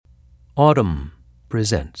Autumn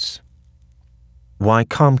presents Why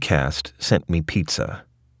Comcast Sent Me Pizza,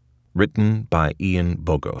 written by Ian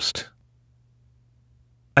Bogost.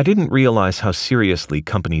 I didn't realize how seriously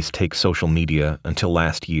companies take social media until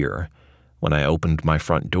last year, when I opened my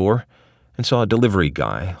front door and saw a delivery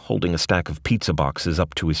guy holding a stack of pizza boxes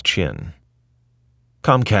up to his chin.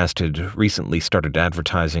 Comcast had recently started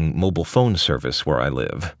advertising mobile phone service where I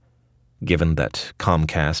live. Given that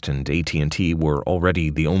Comcast and AT&T were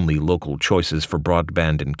already the only local choices for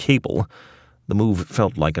broadband and cable, the move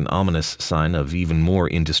felt like an ominous sign of even more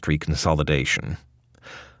industry consolidation.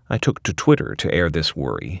 I took to Twitter to air this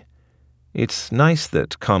worry. "It's nice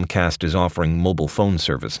that Comcast is offering mobile phone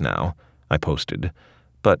service now," I posted,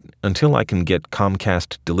 "but until I can get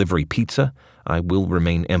Comcast delivery pizza, I will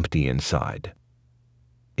remain empty inside."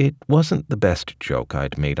 It wasn't the best joke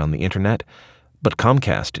I'd made on the internet, but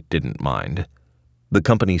Comcast didn't mind. The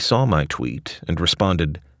company saw my tweet and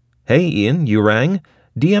responded, "Hey Ian, you rang?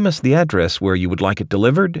 DM us the address where you would like it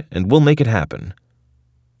delivered, and we'll make it happen."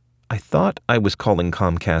 I thought I was calling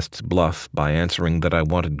Comcast's bluff by answering that I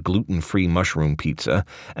wanted gluten-free mushroom pizza,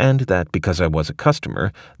 and that because I was a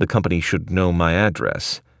customer, the company should know my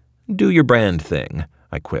address. "Do your brand thing,"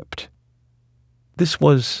 I quipped. This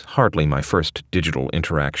was hardly my first digital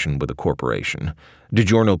interaction with a corporation.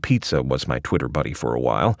 DiGiorno Pizza was my Twitter buddy for a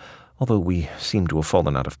while, although we seemed to have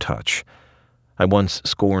fallen out of touch. I once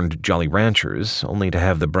scorned Jolly Ranchers, only to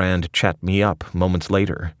have the brand chat me up moments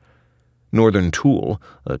later. Northern Tool,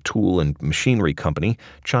 a tool and machinery company,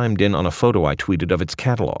 chimed in on a photo I tweeted of its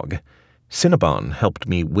catalog. Cinnabon helped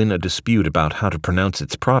me win a dispute about how to pronounce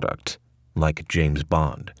its product, like James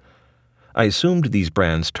Bond. I assumed these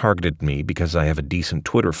brands targeted me because I have a decent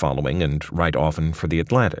Twitter following and write often for The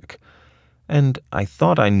Atlantic. And I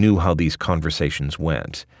thought I knew how these conversations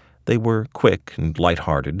went. They were quick and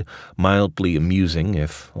lighthearted, mildly amusing,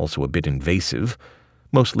 if also a bit invasive.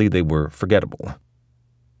 Mostly they were forgettable.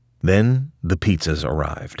 Then the pizzas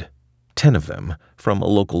arrived. 10 of them, from a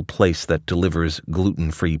local place that delivers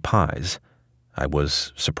gluten-free pies. I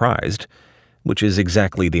was surprised, which is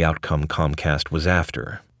exactly the outcome Comcast was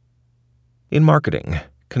after. In marketing,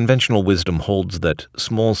 conventional wisdom holds that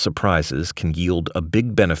small surprises can yield a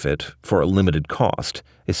big benefit for a limited cost,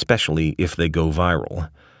 especially if they go viral.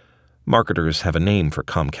 Marketers have a name for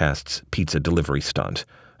Comcast's pizza delivery stunt,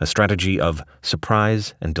 a strategy of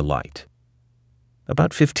surprise and delight.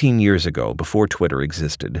 About 15 years ago, before Twitter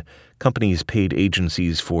existed, companies paid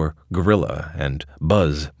agencies for guerrilla and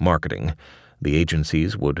buzz marketing. The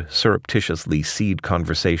agencies would surreptitiously seed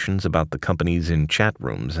conversations about the companies in chat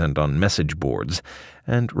rooms and on message boards,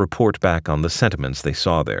 and report back on the sentiments they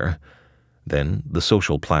saw there. Then the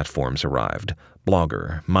social platforms arrived: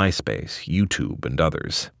 Blogger, MySpace, YouTube, and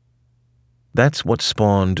others. That's what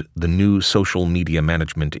spawned the new social media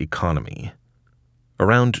management economy.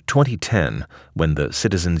 Around 2010, when the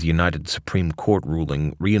Citizens United Supreme Court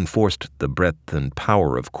ruling reinforced the breadth and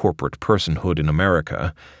power of corporate personhood in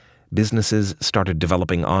America, businesses started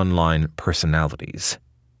developing online personalities.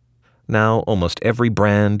 Now almost every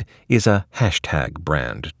brand is a hashtag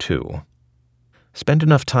brand, too. Spend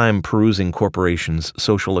enough time perusing corporations'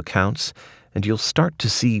 social accounts, and you'll start to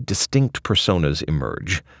see distinct personas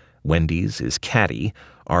emerge. Wendy's is catty,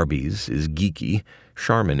 Arby's is geeky,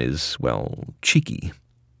 Charmin is, well, cheeky.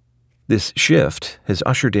 This shift has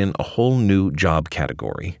ushered in a whole new job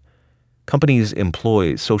category. Companies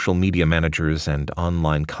employ social media managers and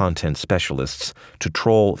online content specialists to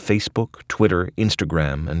troll Facebook, Twitter,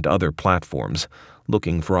 Instagram, and other platforms,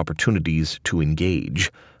 looking for opportunities to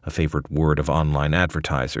engage, a favorite word of online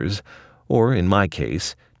advertisers, or, in my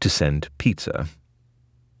case, to send pizza.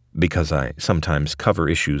 Because I sometimes cover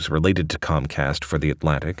issues related to Comcast for The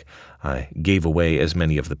Atlantic, I gave away as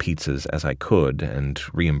many of the pizzas as I could and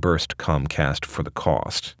reimbursed Comcast for the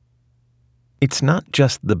cost. It's not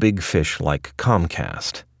just the big fish like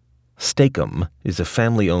Comcast. Steakum is a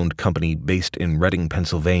family-owned company based in Reading,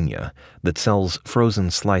 Pennsylvania, that sells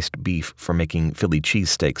frozen sliced beef for making Philly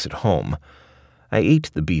cheesesteaks at home. I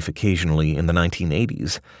ate the beef occasionally in the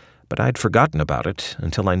 1980s, but I'd forgotten about it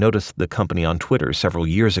until I noticed the company on Twitter several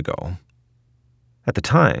years ago. At the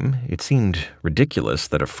time, it seemed ridiculous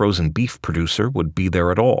that a frozen beef producer would be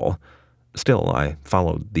there at all. Still, I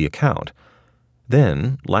followed the account.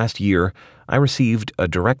 Then, last year, I received a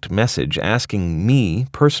direct message asking me,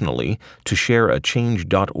 personally, to share a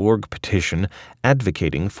Change.org petition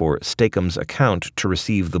advocating for Steakum's account to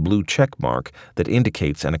receive the blue check mark that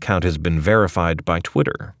indicates an account has been verified by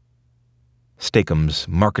Twitter. Steakum's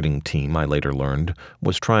marketing team, I later learned,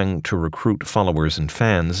 was trying to recruit followers and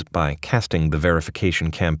fans by casting the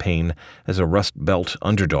verification campaign as a Rust Belt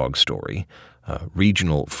underdog story, a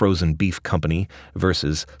regional frozen beef company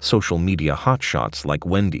versus social media hotshots like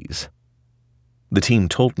Wendy's. The team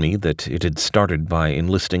told me that it had started by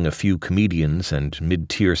enlisting a few comedians and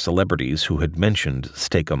mid-tier celebrities who had mentioned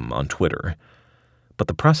Steak-'em on Twitter. But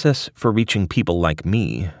the process for reaching people like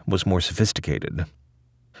me was more sophisticated.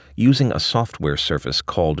 Using a software service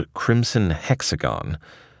called Crimson Hexagon,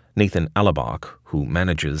 Nathan Alabach, who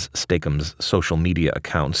manages Steak-'em's social media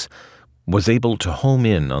accounts, was able to home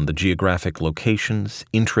in on the geographic locations,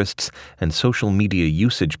 interests, and social media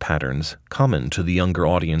usage patterns common to the younger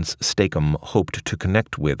audience Steak-'em hoped to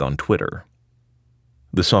connect with on Twitter.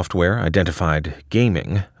 The software identified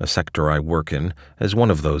gaming, a sector I work in, as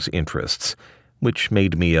one of those interests, which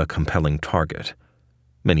made me a compelling target.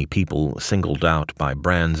 Many people singled out by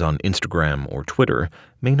brands on Instagram or Twitter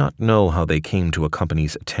may not know how they came to a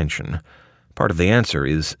company's attention. Part of the answer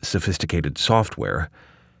is sophisticated software.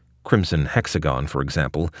 Crimson Hexagon, for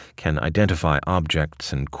example, can identify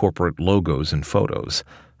objects and corporate logos in photos,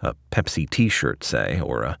 a Pepsi t-shirt, say,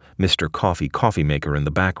 or a Mr. Coffee maker in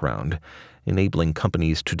the background, enabling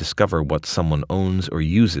companies to discover what someone owns or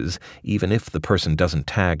uses even if the person doesn't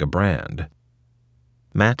tag a brand.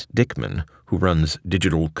 Matt Dickman, who runs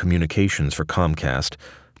digital communications for Comcast,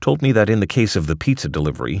 told me that in the case of the pizza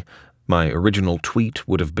delivery, my original tweet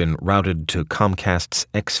would have been routed to Comcast's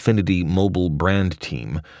Xfinity mobile brand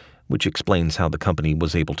team, which explains how the company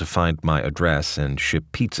was able to find my address and ship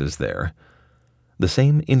pizzas there. The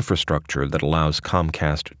same infrastructure that allows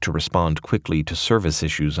Comcast to respond quickly to service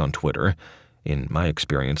issues on Twitter, in my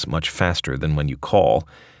experience much faster than when you call,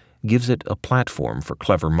 gives it a platform for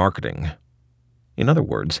clever marketing. In other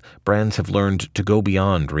words, brands have learned to go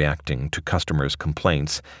beyond reacting to customers'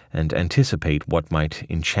 complaints and anticipate what might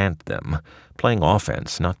enchant them, playing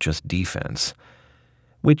offense, not just defense.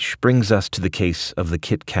 Which brings us to the case of the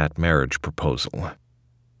Kit Kat marriage proposal.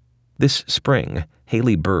 This spring,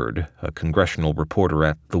 Haley Bird, a congressional reporter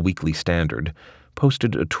at The Weekly Standard,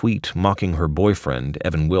 posted a tweet mocking her boyfriend,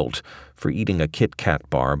 Evan Wilt, for eating a Kit Kat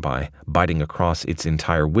bar by biting across its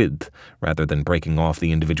entire width rather than breaking off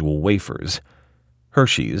the individual wafers.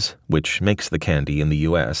 Hershey's, which makes the candy in the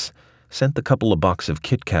U.S., sent the couple a box of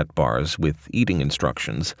Kit Kat bars with eating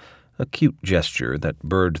instructions, a cute gesture that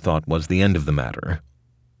Bird thought was the end of the matter.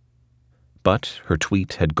 But her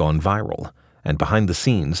tweet had gone viral, and behind the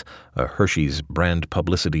scenes, a Hershey's brand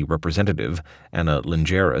publicity representative, Anna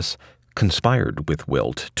Lingeris, conspired with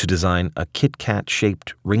Wilt to design a Kit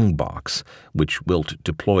Kat-shaped ring box, which Wilt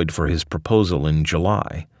deployed for his proposal in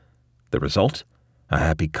July. The result? A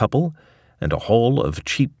happy couple and a haul of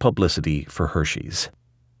cheap publicity for Hershey's.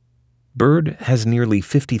 Bird has nearly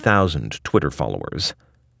 50,000 Twitter followers.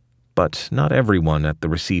 But not everyone at the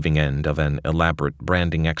receiving end of an elaborate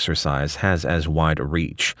branding exercise has as wide a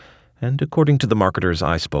reach, and according to the marketers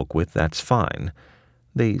I spoke with, that's fine.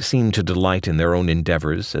 They seem to delight in their own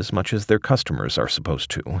endeavors as much as their customers are supposed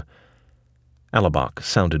to. Alabach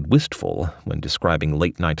sounded wistful when describing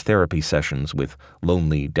late-night therapy sessions with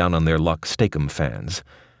lonely, down-on-their-luck Steak-'em fans.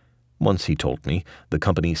 Once, he told me, the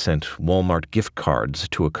company sent Walmart gift cards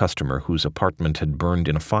to a customer whose apartment had burned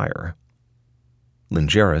in a fire.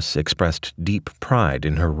 Lingeris expressed deep pride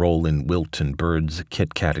in her role in Wilt and Bird's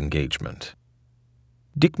Kit Kat engagement.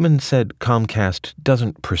 Dickman said Comcast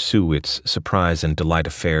doesn't pursue its surprise and delight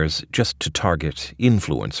affairs just to target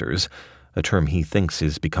influencers, a term he thinks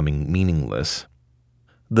is becoming meaningless.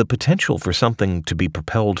 The potential for something to be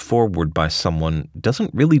propelled forward by someone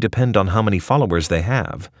doesn't really depend on how many followers they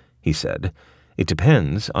have, he said. It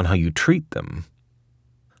depends on how you treat them.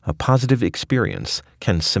 A positive experience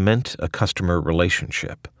can cement a customer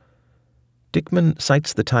relationship. Dickman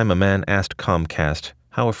cites the time a man asked Comcast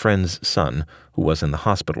how a friend's son, who was in the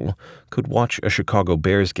hospital, could watch a Chicago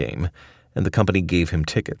Bears game, and the company gave him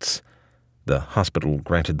tickets. The hospital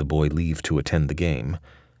granted the boy leave to attend the game.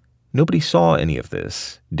 Nobody saw any of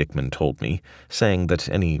this, Dickman told me, saying that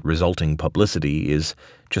any resulting publicity is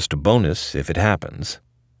just a bonus if it happens.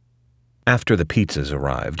 After the pizzas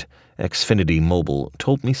arrived, Xfinity Mobile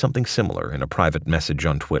told me something similar in a private message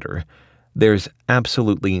on Twitter. There's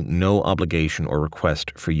absolutely no obligation or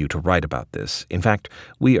request for you to write about this. In fact,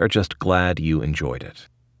 we are just glad you enjoyed it.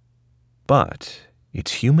 But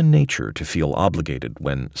it's human nature to feel obligated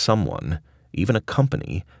when someone, even a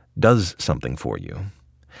company, does something for you.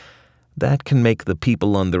 That can make the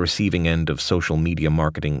people on the receiving end of social media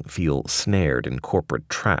marketing feel snared in corporate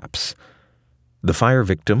traps. The fire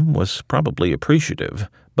victim was probably appreciative,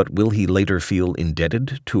 but will he later feel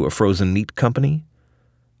indebted to a frozen meat company?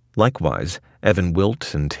 Likewise, Evan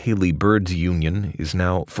Wilt and Haley Bird's union is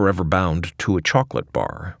now forever bound to a chocolate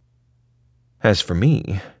bar. As for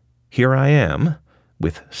me, here I am,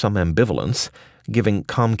 with some ambivalence, giving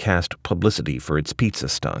Comcast publicity for its pizza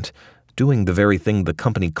stunt, doing the very thing the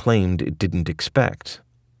company claimed it didn't expect.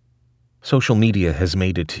 Social media has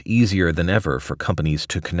made it easier than ever for companies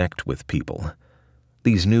to connect with people.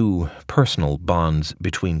 These new, personal bonds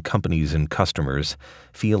between companies and customers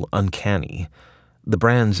feel uncanny. The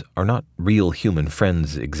brands are not real human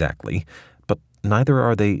friends exactly, but neither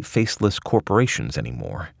are they faceless corporations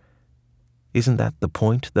anymore. Isn't that the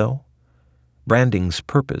point, though? Branding's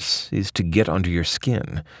purpose is to get under your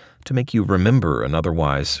skin, to make you remember an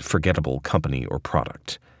otherwise forgettable company or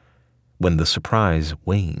product. When the surprise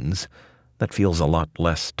wanes, that feels a lot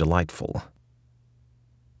less delightful.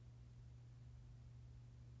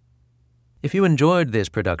 If you enjoyed this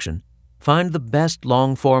production, find the best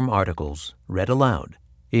long-form articles read aloud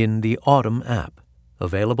in the Autumn app,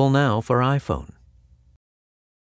 available now for iPhone.